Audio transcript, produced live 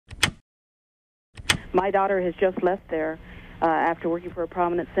My daughter has just left there after working for a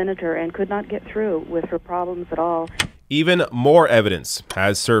prominent senator and could not get through with her problems at all. Even more evidence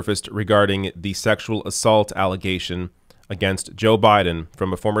has surfaced regarding the sexual assault allegation against Joe Biden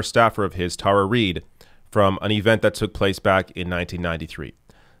from a former staffer of his, Tara Reade, from an event that took place back in 1993.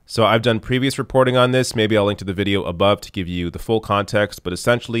 So I've done previous reporting on this. Maybe I'll link to the video above to give you the full context. But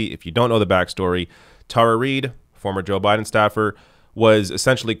essentially, if you don't know the backstory, Tara Reade, former Joe Biden staffer, was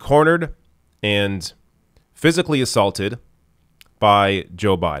essentially cornered and physically assaulted by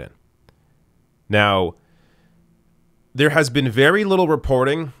Joe Biden. Now, there has been very little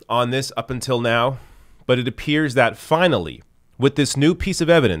reporting on this up until now, but it appears that finally, with this new piece of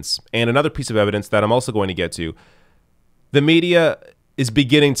evidence and another piece of evidence that I'm also going to get to, the media is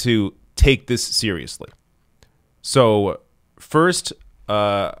beginning to take this seriously. So first,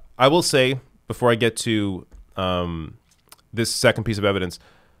 I will say, before I get to this second piece of evidence,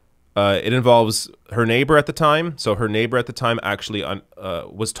 it involves her neighbor at the time. So her neighbor at the time actually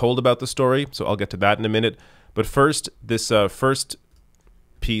was told about the story. So I'll get to that in a minute. But first, this first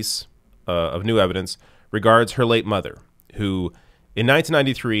piece of new evidence regards her late mother, who in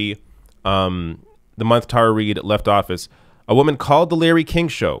 1993, the month Tara Reade left office, a woman called the Larry King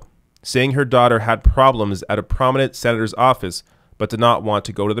Show, saying her daughter had problems at a prominent senator's office, but did not want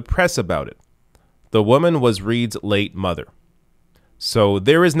to go to the press about it. The woman was Reade's late mother. So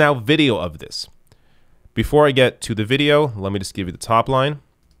there is now video of this. Before I get to the video, let me just give you the top line.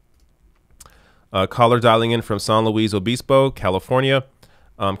 Caller dialing in from San Luis Obispo, California.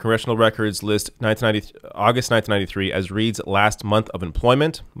 Congressional records list August 1993 as Reade's last month of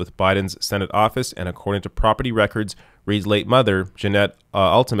employment with Biden's Senate office, and according to property records, Reade's late mother, Jeanette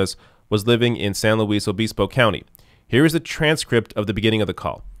Altimus, was living in San Luis Obispo County. Here is the transcript of the beginning of the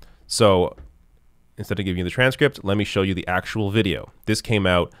call. So instead of giving you the transcript, let me show you the actual video. This came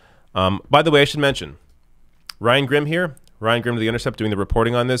out. By the way, I should mention, Ryan Grimm here, Ryan Grimm of The Intercept, doing the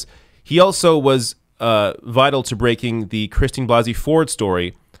reporting on this. He also was vital to breaking the Christine Blasey Ford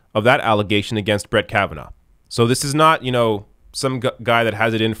story of that allegation against Brett Kavanaugh. So this is not, you know, some guy that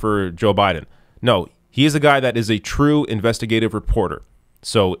has it in for Joe Biden. No, he is a guy that is a true investigative reporter.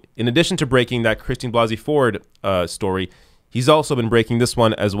 So in addition to breaking that Christine Blasey Ford story, he's also been breaking this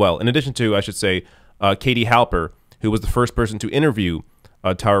one as well. In addition to, I should say, Katie Halper, who was the first person to interview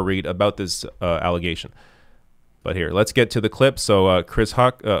Tara Reade about this allegation. But here, let's get to the clip. So Chris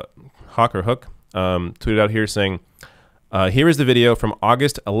Hook tweeted out here saying, here is the video from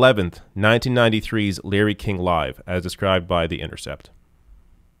August 11th, 1993's Larry King Live, as described by The Intercept.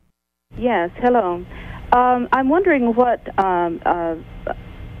 Yes, hello. I'm wondering what a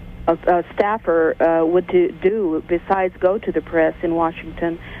staffer would do besides go to the press in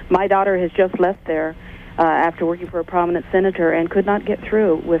Washington. My daughter has just left there after working for a prominent senator and could not get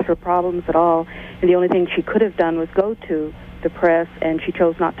through with her problems at all. And the only thing she could have done was go to the press, and she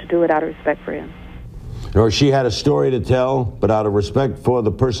chose not to do it out of respect for him. Or she had a story to tell, but out of respect for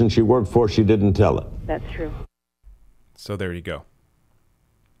the person she worked for, she didn't tell it. That's true. So there you go.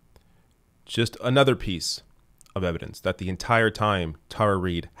 Just another piece of evidence that the entire time Tara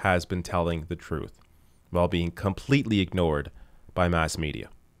Reade has been telling the truth while being completely ignored by mass media.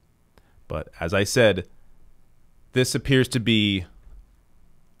 But as I said, this appears to be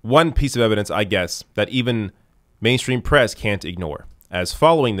one piece of evidence, I guess, that even mainstream press can't ignore. As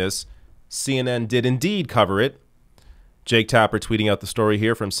following this, CNN did indeed cover it. Jake Tapper tweeting out the story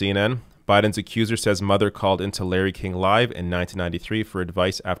here from CNN. Biden's accuser says mother called into Larry King Live in 1993 for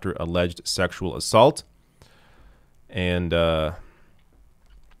advice after alleged sexual assault. And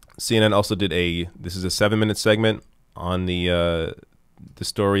CNN also did this is a 7-minute segment on the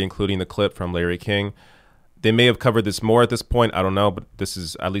story, including the clip from Larry King. They may have covered this more at this point, I don't know, but this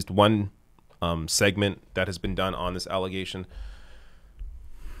is at least one segment that has been done on this allegation.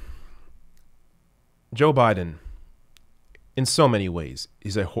 Joe Biden, in so many ways,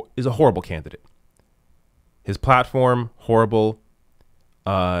 is a horrible candidate. His platform, horrible.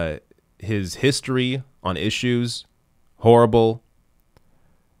 His history on issues, horrible.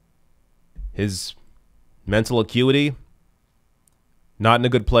 His mental acuity, not in a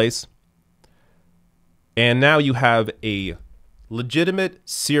good place. And now you have a legitimate,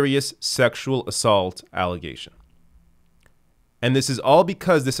 serious sexual assault allegation. And this is all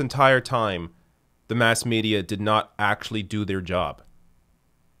because this entire time, the mass media did not actually do their job.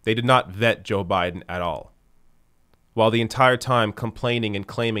 They did not vet Joe Biden at all. While the entire time complaining and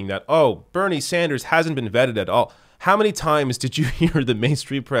claiming that, oh, Bernie Sanders hasn't been vetted at all. How many times did you hear the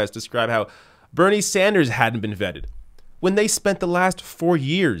mainstream press describe how Bernie Sanders hadn't been vetted when they spent the last 4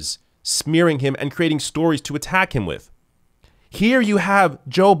 years smearing him and creating stories to attack him with? Here you have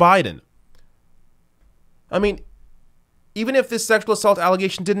Joe Biden, I mean, even if this sexual assault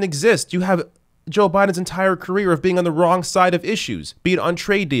allegation didn't exist, you have Joe Biden's entire career of being on the wrong side of issues, be it on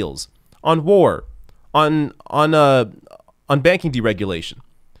trade deals, on war, on banking deregulation.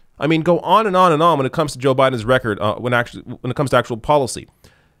 I mean, go on and on and on when it comes to Joe Biden's record, when it comes to actual policy.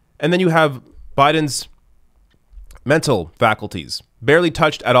 And then you have Biden's mental faculties barely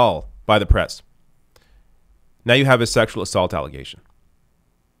touched at all by the press. Now you have a sexual assault allegation.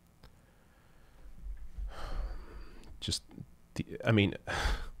 I mean,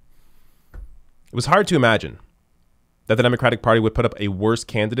 it was hard to imagine that the Democratic Party would put up a worse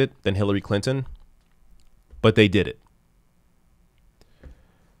candidate than Hillary Clinton, but they did it.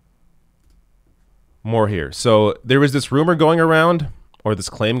 More here. So there was this rumor going around, or this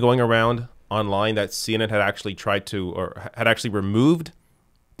claim going around online, that CNN had actually tried to, or had actually removed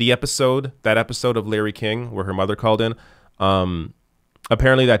the episode, that episode of Larry King where her mother called in.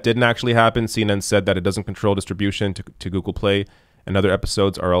 Apparently that didn't actually happen. CNN said that it doesn't control distribution to Google Play, and other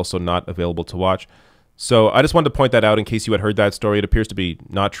episodes are also not available to watch. So I just wanted to point that out in case you had heard that story. It appears to be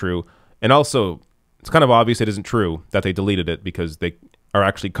not true. And also, it's kind of obvious it isn't true that they deleted it, because they are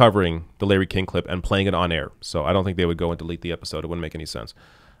actually covering the Larry King clip and playing it on air. So I don't think they would go and delete the episode. It wouldn't make any sense.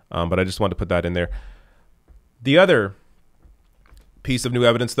 But I just wanted to put that in there. The other piece of new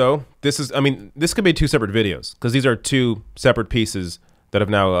evidence, though, this could be two separate videos, because these are two separate pieces that have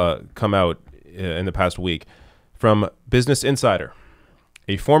now come out in the past week. From Business Insider,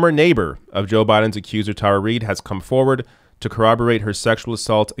 a former neighbor of Joe Biden's accuser, Tara Reade, has come forward to corroborate her sexual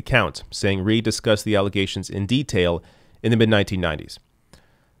assault account, saying Reade discussed the allegations in detail in the mid-1990s.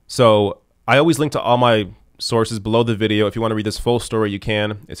 So I always link to all my sources below the video. If you want to read this full story, you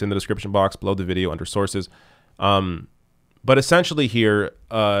can. It's in the description box below the video under sources. But essentially here,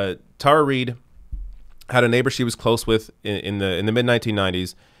 Tara Reade had a neighbor she was close with in the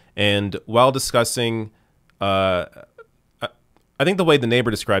mid-1990s, and while discussing, I think the way the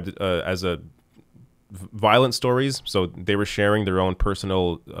neighbor described it as a violent stories, so they were sharing their own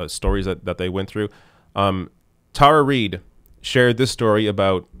personal stories that they went through. Tara Reade shared this story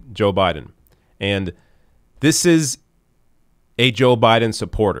about Joe Biden, and this is a Joe Biden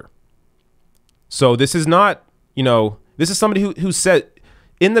supporter. So this is not, this is somebody who said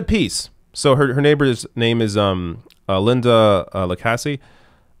in the piece. So her neighbor's name is Linda Lacassie.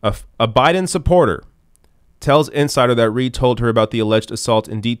 A Biden supporter tells Insider that Reade told her about the alleged assault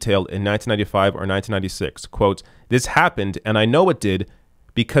in detail in 1995 or 1996. Quote, "This happened, and I know it did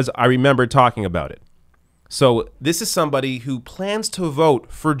because I remember talking about it." So this is somebody who plans to vote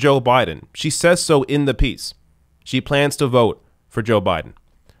for Joe Biden. She says so in the piece. She plans to vote for Joe Biden.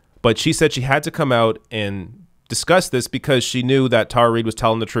 But she said she had to come out and discuss this because she knew that Tara Reade was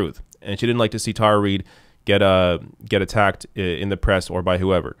telling the truth, and she didn't like to see Tara Reade get attacked in the press or by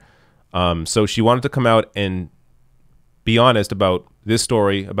whoever. So she wanted to come out and be honest about this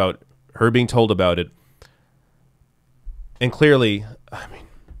story, about her being told about it. And clearly, I mean,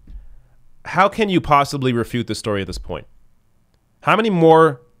 how can you possibly refute this story at this point? How many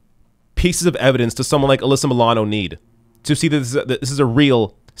more pieces of evidence does someone like Alyssa Milano need to see that this is a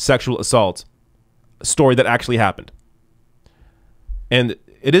real sexual assault story that actually happened? And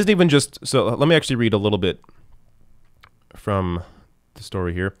it isn't even just, so let me actually read a little bit from the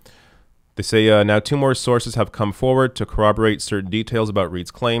story here. They say, now two more sources have come forward to corroborate certain details about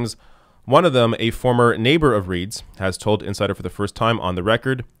Reade's claims. One of them, a former neighbor of Reade's, has told Insider for the first time on the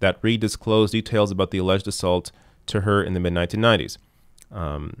record that Reade disclosed details about the alleged assault to her in the mid-1990s.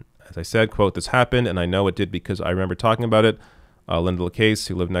 As I said, quote, "This happened, and I know it did because I remember talking about it." Linda Lacase,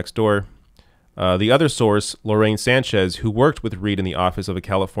 who lived next door. The other source, Lorraine Sanchez, who worked with Reade in the office of a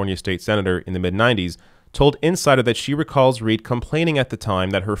California state senator in the mid-90s, told Insider that she recalls Reade complaining at the time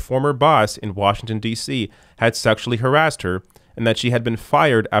that her former boss in Washington, D.C. had sexually harassed her and that she had been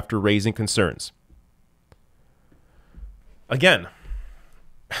fired after raising concerns. Again,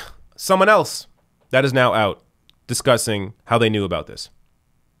 someone else that is now out discussing how they knew about this.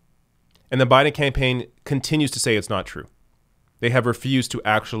 And the Biden campaign continues to say it's not true. They have refused to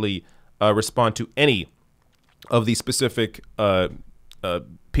actually respond to any of these specific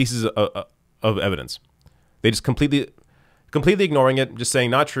pieces of evidence. They just completely ignoring it, just saying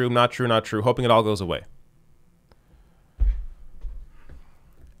not true, not true, not true, hoping it all goes away.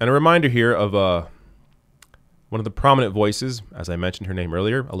 And a reminder here of one of the prominent voices, as I mentioned her name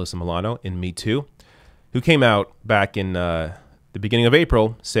earlier, Alyssa Milano in Me Too, who came out back in the beginning of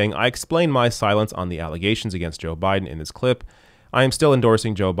April saying, "I explained my silence on the allegations against Joe Biden in this clip. I am still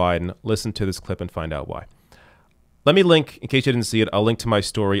endorsing Joe Biden. Listen to this clip and find out why." Let me link, in case you didn't see it, I'll link to my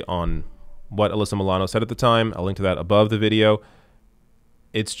story on what Alyssa Milano said at the time. I'll link to that above the video.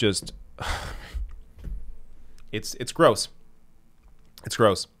 It's just, It's gross. It's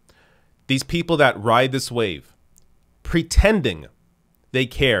gross. These people that ride this wave, pretending they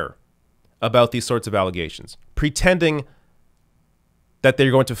care about these sorts of allegations, pretending that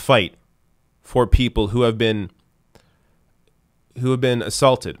they're going to fight for people who have been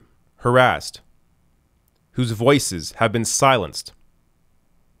assaulted, harassed, whose voices have been silenced.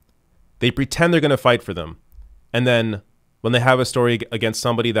 They pretend they're going to fight for them. And then when they have a story against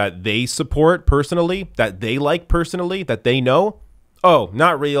somebody that they support personally, that they like personally, that they know, oh,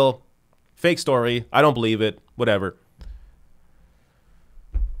 not real, fake story, I don't believe it, whatever.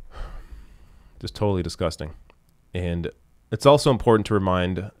 Just totally disgusting. And it's also important to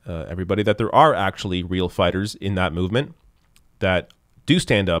remind everybody that there are actually real fighters in that movement that do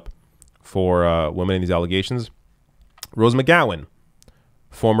stand up for women in these allegations. Rose McGowan,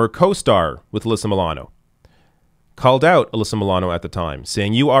 former co-star with Alyssa Milano, called out Alyssa Milano at the time,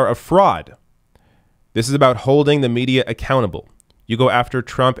 saying, "You are a fraud. This is about holding the media accountable. You go after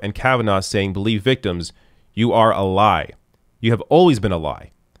Trump and Kavanaugh saying believe victims. You are a lie. You have always been a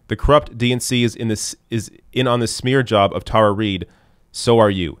lie. The corrupt DNC is in on the smear job of Tara Reade. So are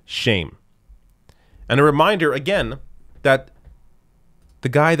you. Shame." And a reminder again that the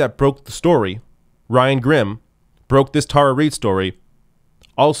guy that broke the story, Ryan Grimm, broke this Tara Reade story,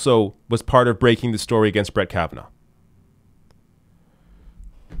 also was part of breaking the story against Brett Kavanaugh.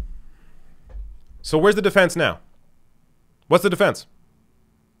 So where's the defense now? What's the defense?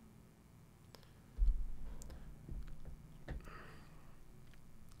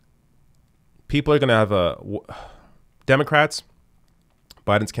 People are going to have Democrats,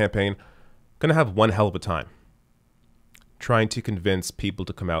 Biden's campaign, going to have one hell of a time trying to convince people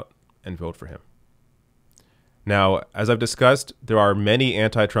to come out and vote for him. Now, as I've discussed, there are many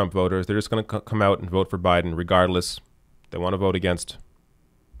anti-Trump voters. They're just going to come out and vote for Biden regardless. They want to vote against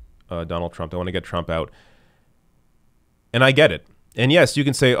Donald Trump. They want to get Trump out. And I get it. And yes, you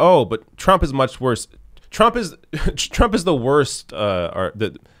can say, oh, but Trump is much worse. Trump is the worst, or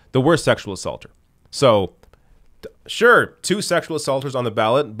the worst sexual assaulter. So, sure, 2 sexual assaulters on the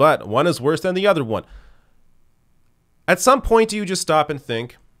ballot, but one is worse than the other one. At some point, do you just stop and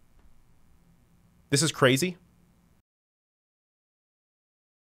think, this is crazy?